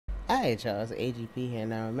Alright, y'all, it's AGP here.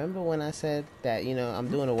 Now, remember when I said that, you know, I'm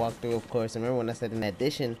doing a walkthrough, of course. And remember when I said in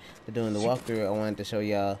addition to doing the walkthrough, I wanted to show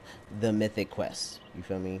y'all the Mythic quest. You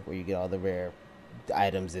feel me? Where you get all the rare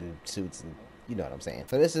items and suits and you know what I'm saying.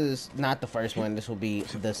 So this is not the first one. This will be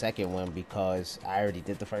the second one because I already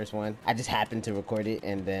did the first one. I just happened to record it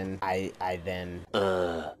and then I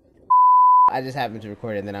just happened to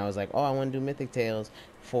record it and then I was like, oh, I want to do Mythic Tales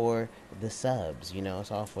for the subs, you know,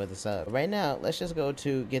 it's all for the sub. Right now, let's just go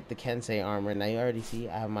to get the Kensei armor. Now you already see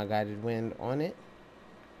I have my guided wind on it.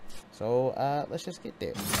 So let's just get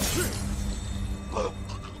there. Stupid.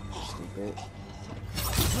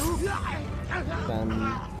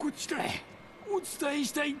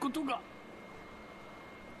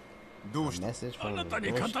 Message from the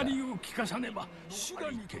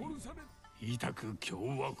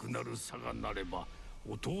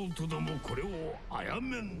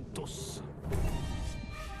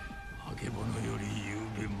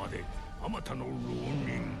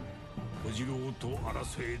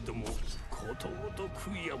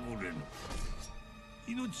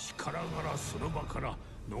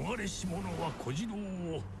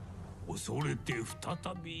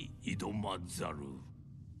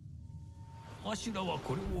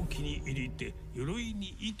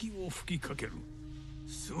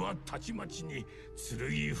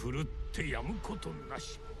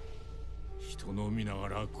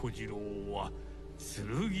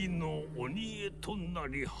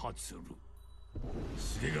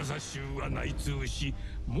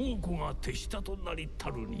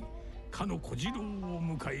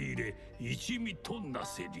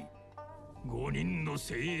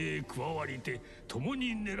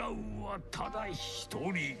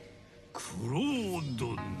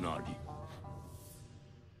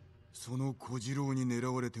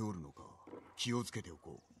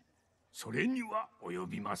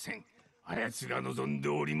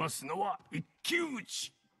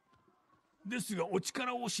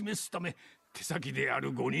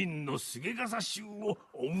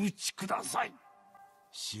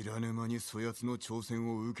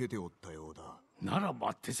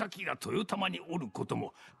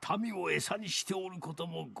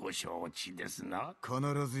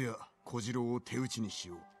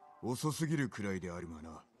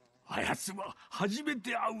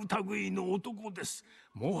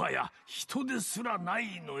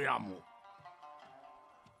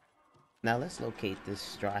Now let's locate this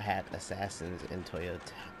Straw Hat Assassins in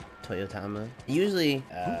Toyotama. Usually,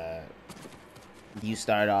 you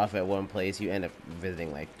start off at one place, you end up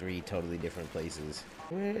visiting like 3 totally different places.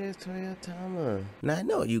 Where is Toyotama? Now I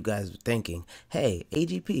know what you guys are thinking. Hey,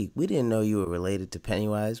 AGP, we didn't know you were related to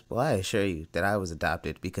Pennywise. Well, I assure you that I was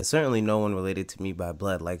adopted because certainly no one related to me by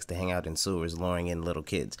blood likes to hang out in sewers luring in little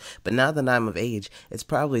kids. But now that I'm of age, it's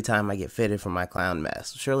probably time I get fitted for my clown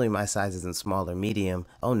mask. Surely my size isn't small or medium.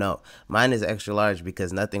 Oh no, mine is extra large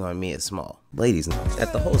because nothing on me is small. Ladies know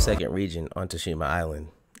that the whole second region on Tsushima Island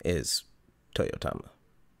is Toyotama.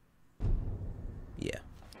 Yeah.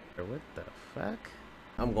 What the fuck?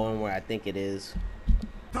 I'm going where I think it is.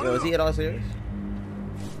 Yo, is he at all serious?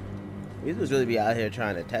 He was really be out here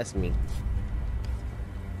trying to test me.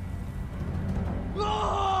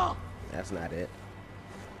 That's not it.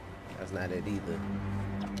 That's not it either.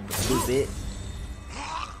 Stupid.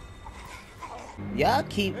 Y'all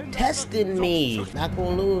keep testing me. Not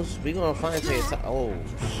gonna lose. We gonna find you. Oh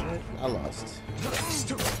shit! I lost.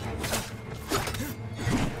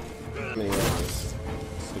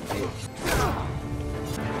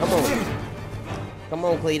 Come on. Come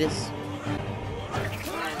on, Cletus.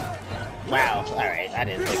 Wow. Alright, I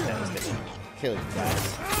didn't think that was gonna kill you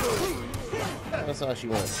guys. That's all she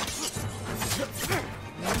wants.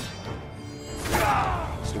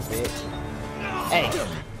 Stupid. Hey.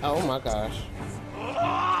 Oh my gosh.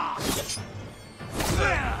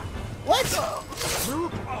 What?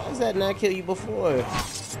 How does that not kill you before?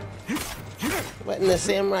 What in the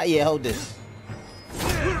samurai? Yeah, hold this.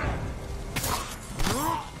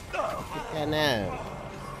 Get that now.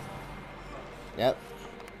 Yep.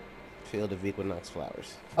 Field of Equinox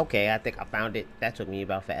flowers. Okay, I think I found it. That took me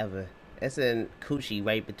about forever. It's in Kushi,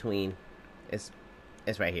 right between. It's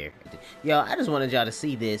right here. Yo, I just wanted y'all to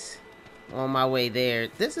see this on my way there.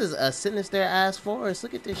 This is a sinister ass forest.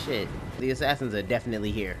 Look at this shit. The assassins are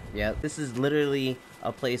definitely here. Yep. This is literally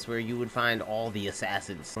a place where you would find all the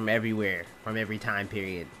assassins from everywhere, from every time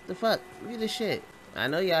period. The fuck? Look at this shit. I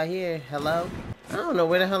know y'all here. Hello? I don't know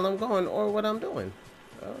where the hell I'm going or what I'm doing.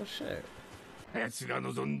 Oh shit. 奴が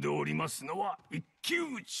望んでおりますのは一騎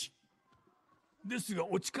打ちですが、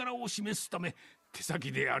お力を示すため手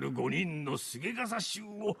先である5人の菅笠衆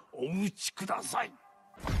をお討ちください。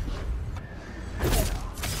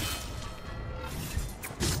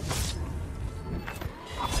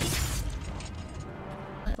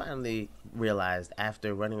finally realized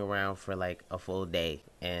after running around for like a full day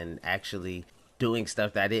and actually doing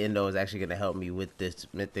stuff that I didn't know was actually going to help me with this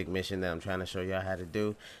mythic mission that I'm trying to show y'all how to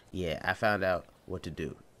do. Yeah, I found out what to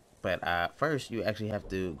do. But first, you actually have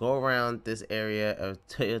to go around this area of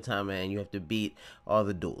Toyotama and you have to beat all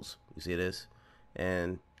the duels. You see this?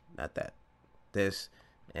 And not that. This.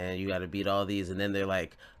 And you got to beat all these. And then they're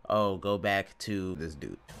like, oh, go back to this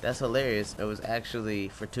dude. That's hilarious. It was actually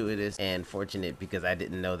fortuitous and fortunate because I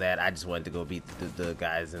didn't know that. I just wanted to go beat the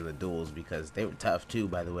guys in the duels because they were tough too,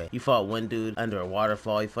 by the way. You fought one dude under a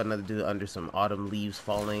waterfall. You fought another dude under some autumn leaves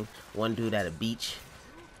falling. One dude at a beach.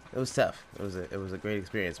 It was tough. It was a great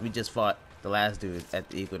experience. We just fought the last dude at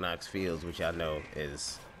the Equinox Fields, which y'all know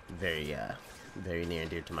is very near and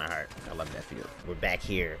dear to my heart. I love that field. We're back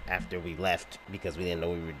here after we left because we didn't know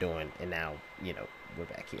what we were doing, and now, you know, we're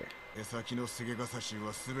back here. 小次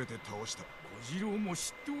郎も知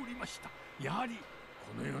っておりました。やはりこ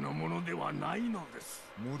のようなものではないのです。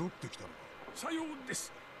戻ってきたのか。さようで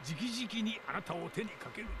す。直々にあなたを手にか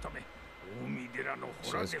けるため、大見寺の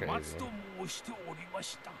洞で待つと申しておりま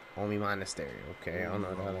した。Omi Monastery, okay, I don't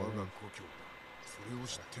know that.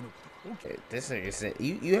 Okay, this nigga said,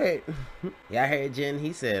 you heard, y'all heard Jin?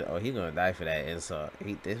 He said, oh, he gonna die for that insult.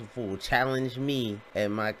 This fool challenged me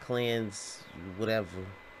and my clan's whatever.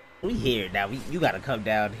 We here now, you gotta come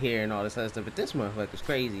down here and all this other stuff, but this motherfucker's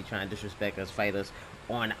crazy trying to disrespect us, fight us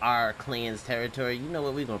on our clan's territory. You know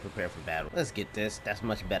what, we gonna prepare for battle. Let's get this, that's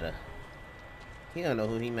much better. He don't know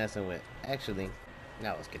who he messing with. Actually,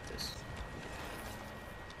 now let's get this.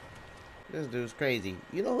 This dude's crazy.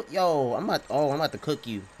 You know, yo, I'm about to cook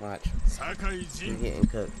you. Watch. You're getting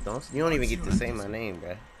cooked. You don't even get to say my name,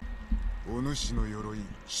 bruh.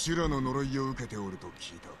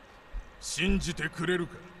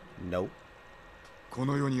 Nope.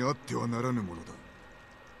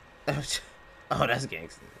 Oh, that's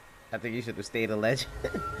gangster. I think you should have stayed a legend.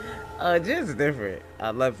 Oh, just different.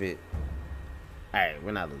 I love it. Alright,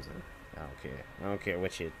 we're not losing. I don't care. I don't care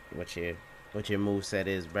what your moveset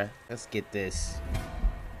is, bruh. Let's get this.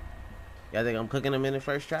 Y'all think I'm cooking him in the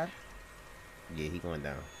first try? Yeah, he going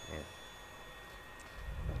down. Yeah.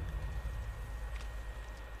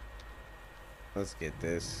 Let's get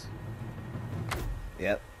this.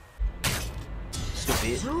 Yep.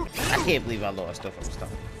 Stupid. I can't believe I lost stuff from stone.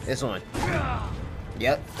 It's on.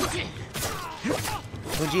 Yep.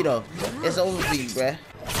 Fujito, it's over for you, bruh.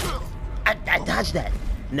 I dodged that.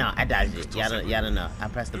 No, I dodged it. Y'all don't know. I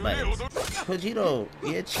pressed the buttons. Fujito,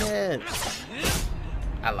 your chips.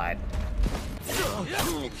 I lied.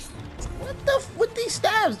 What the with these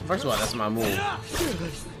stabs? First of all, that's my move,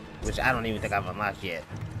 which I don't even think I've unlocked yet.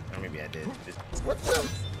 Or maybe I did. What the?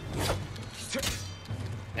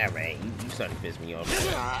 Alright, you started to piss me off.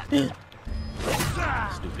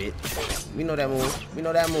 Stupid. We know that move. We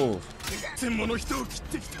know that move.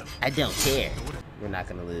 I don't care. We're not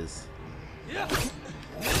gonna lose.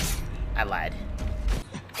 I lied.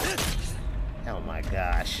 Oh my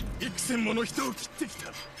gosh.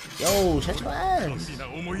 Yo, shut your ass. You know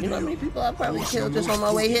how many people I probably killed just on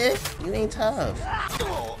my way here? You ain't tough.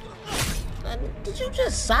 Did you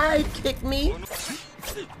just sidekick me?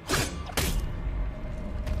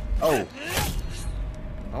 Oh.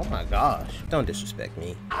 Oh my gosh. Don't disrespect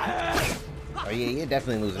me. Oh yeah, you're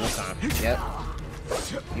definitely losing this time. Yep.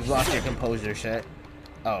 You've lost your composure, shit.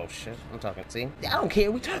 Oh shit, I'm talking. See? I don't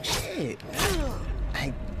care, we talk shit.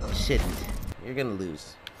 I shouldn't. You're gonna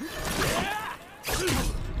lose.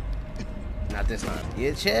 Not this time.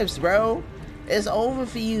 Get chips, bro. It's over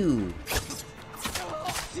for you.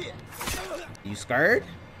 You scared?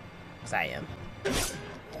 Yes, I am.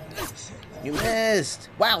 You missed.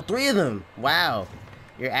 Wow, 3 of them. Wow.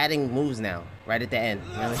 You're adding moves now. Right at the end.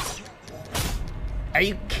 Really? Are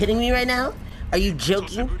you kidding me right now? Are you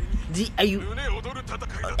joking? Are you...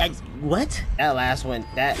 what? That last one,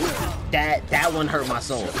 that one hurt my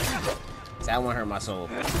soul. That one hurt my soul.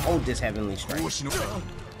 Hold this heavenly strength.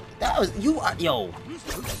 That was, you are, yo.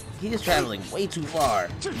 He is traveling way too far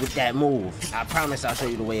with that move. I promise I'll show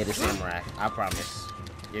you the way of the samurai. I promise.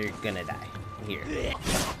 You're gonna die. Here.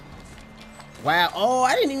 Wow. Oh,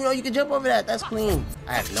 I didn't even know you could jump over that. That's clean.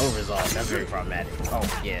 I have no resolve. That's very problematic. Oh,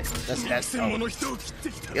 yeah. That's oh.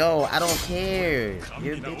 Yo, I don't care.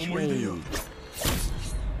 You're bitch me.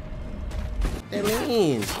 That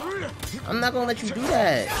means I'm not gonna let you do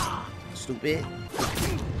that. Stupid.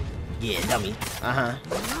 Yeah, dummy. Uh-huh.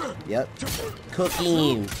 Yep.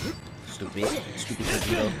 Cooking. Stupid. Stupid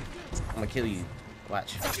Fujito. I'm gonna kill you.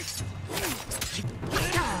 Watch.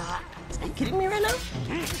 Are you kidding me right now?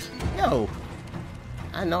 Yo.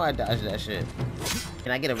 I know I dodged that shit.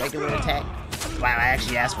 Can I get a regular attack? Wow, I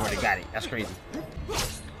actually asked for it and got it. That's crazy.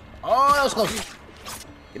 Oh, that was close.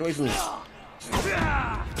 Get away from me.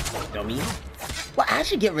 Dummy. Well, I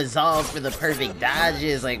should get resolved for the perfect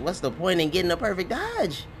dodges. Like, what's the point in getting a perfect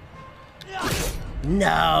dodge?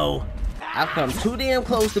 No. I've come too damn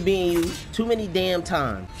close to being you too many damn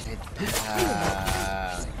times.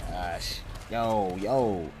 Ah, gosh.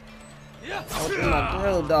 Yo. Open my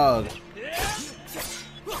grill, dog.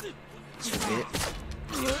 Stupid.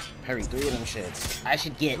 Parry 3 of them shits. I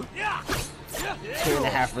should get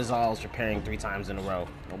 2.5 resolves for parrying 3 times in a row.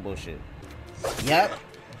 No bullshit. Yep.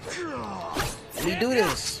 We do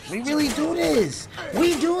this. We really do this.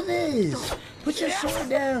 We do this. Put your sword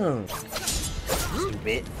down.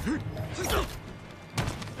 Stupid.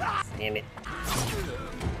 Damn it.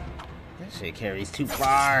 That shit carries too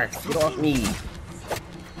far. Get off me.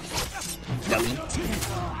 Dummy.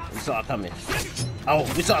 We saw it coming. Oh,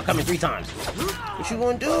 we saw it coming 3 times. What you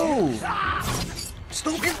gonna do?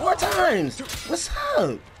 Stupid 4 times. What's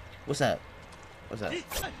up? What's up? What's up?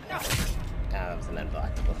 That was an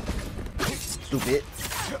unblockable. Stupid.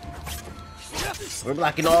 We're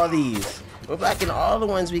blocking all these. We're blocking all the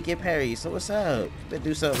ones we get parried. So what's up? Let's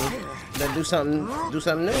do something. Let's do something. Do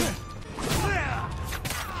something new.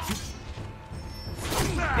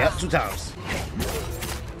 Yep, 2 times.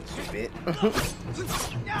 Stupid.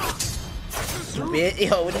 Stupid.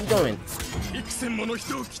 Yo, what are you doing?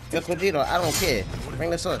 Yo, Kojiro, I don't care. Bring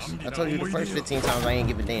the sauce. I told you the first 15 times I ain't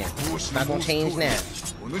give a damn. It's not gonna change now.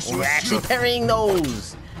 We're actually parrying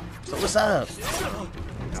those. So what's up?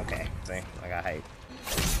 Okay, see, I got hype.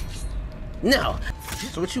 No.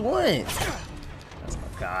 So what you want? Oh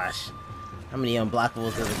my gosh. How many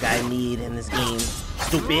unblockables does a guy need in this game?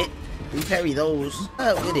 Stupid. We parry those.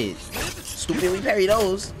 What with it? Stupid, we parry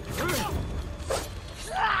those.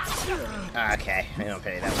 Okay, we don't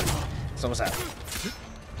parry that one. So what's up?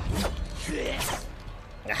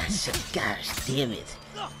 Gosh damn it.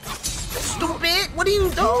 Stupid! What are you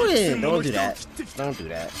doing? Don't do that. Don't do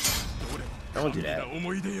that. Don't do that.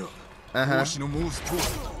 Uh-huh.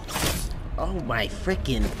 Oh my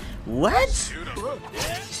freaking what?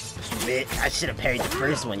 Stupid. I should have parried the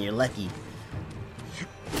first one, you're lucky.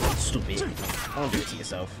 Stupid. Don't do it to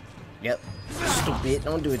yourself. Yep. Stupid.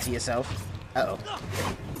 Don't do it to yourself. Uh-oh.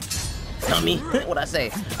 Dummy. What'd I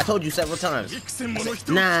say? I told you several times.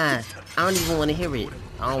 Nah, I don't even want to hear it.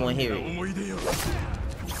 I don't want to hear it.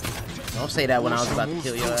 Don't say that when I was about to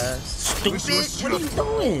kill your ass. Stupid! What are you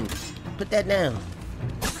doing? Put that down.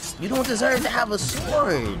 You don't deserve to have a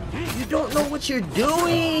sword. You don't know what you're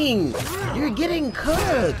doing. You're getting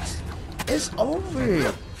cooked. It's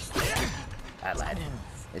over. I lied.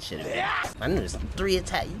 It should have been. I knew there's 3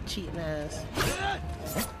 attacks. You cheating ass.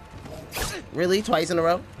 Really? Twice in a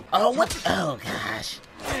row? Oh, what? Oh, gosh.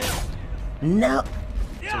 No.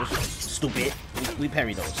 So, stupid. We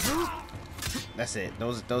parry those. That's it.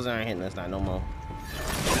 Those aren't hitting us, not no more.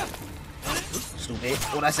 Stupid.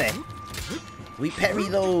 What'd I say? We parry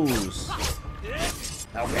those.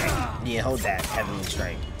 Okay. Yeah, hold that. Heavenly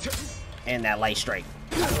strike. And that light strike.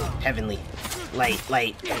 Heavenly. Light.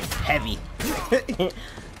 Heavy.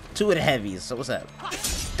 2 of the heavies. So what's up?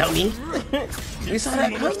 Dummy. We saw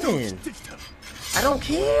that coming. I don't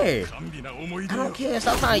care. I don't care.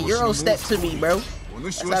 Stop trying to Euro step to me, bro.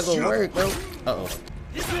 That's not gonna work, bro. Uh-oh.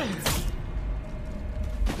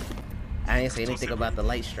 I didn't say anything about the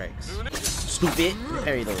light strikes. Stupid.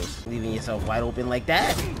 Parry those. Leaving yourself wide open like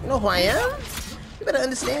that. You know who I am? You better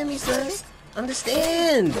understand me, son.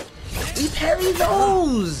 Understand. We parry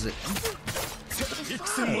those.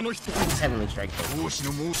 Heavenly strike.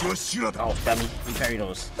 Oh, dummy. We parry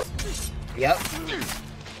those. Yep.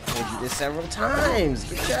 I told you this several times.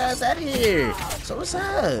 Get your ass out of here. So what's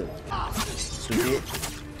up? Stupid.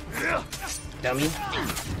 Dummy.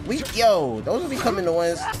 Yo, those will be coming the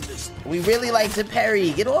ones we really like to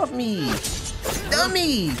parry. Get off me.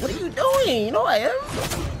 Dummy. What are you doing? You know I am.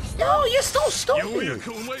 Yo, you're so stupid.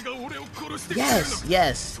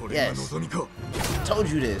 Yes. Told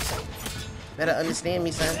you this. Better understand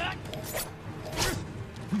me, son.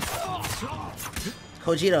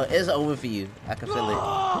 Kojiro, it's over for you. I can feel it.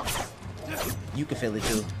 You can feel it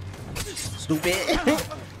too. Stupid.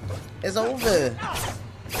 It's over.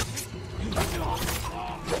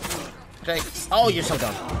 Okay. Oh, you're so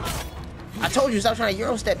dumb. I told you, stop trying to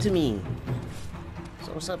Euro step to me.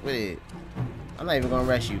 So what's up with it? I'm not even gonna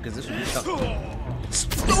rush you because this will be something.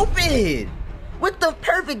 Stupid! With the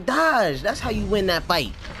perfect dodge. That's how you win that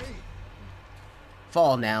fight.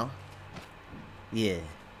 Fall now. Yeah.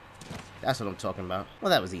 That's what I'm talking about. Well,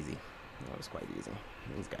 that was easy. That was quite easy.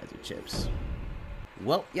 These guys are chips.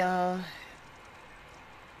 Well, y'all.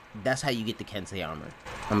 That's how you get the Kensei armor.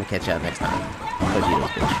 I'm gonna catch y'all next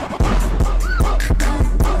time.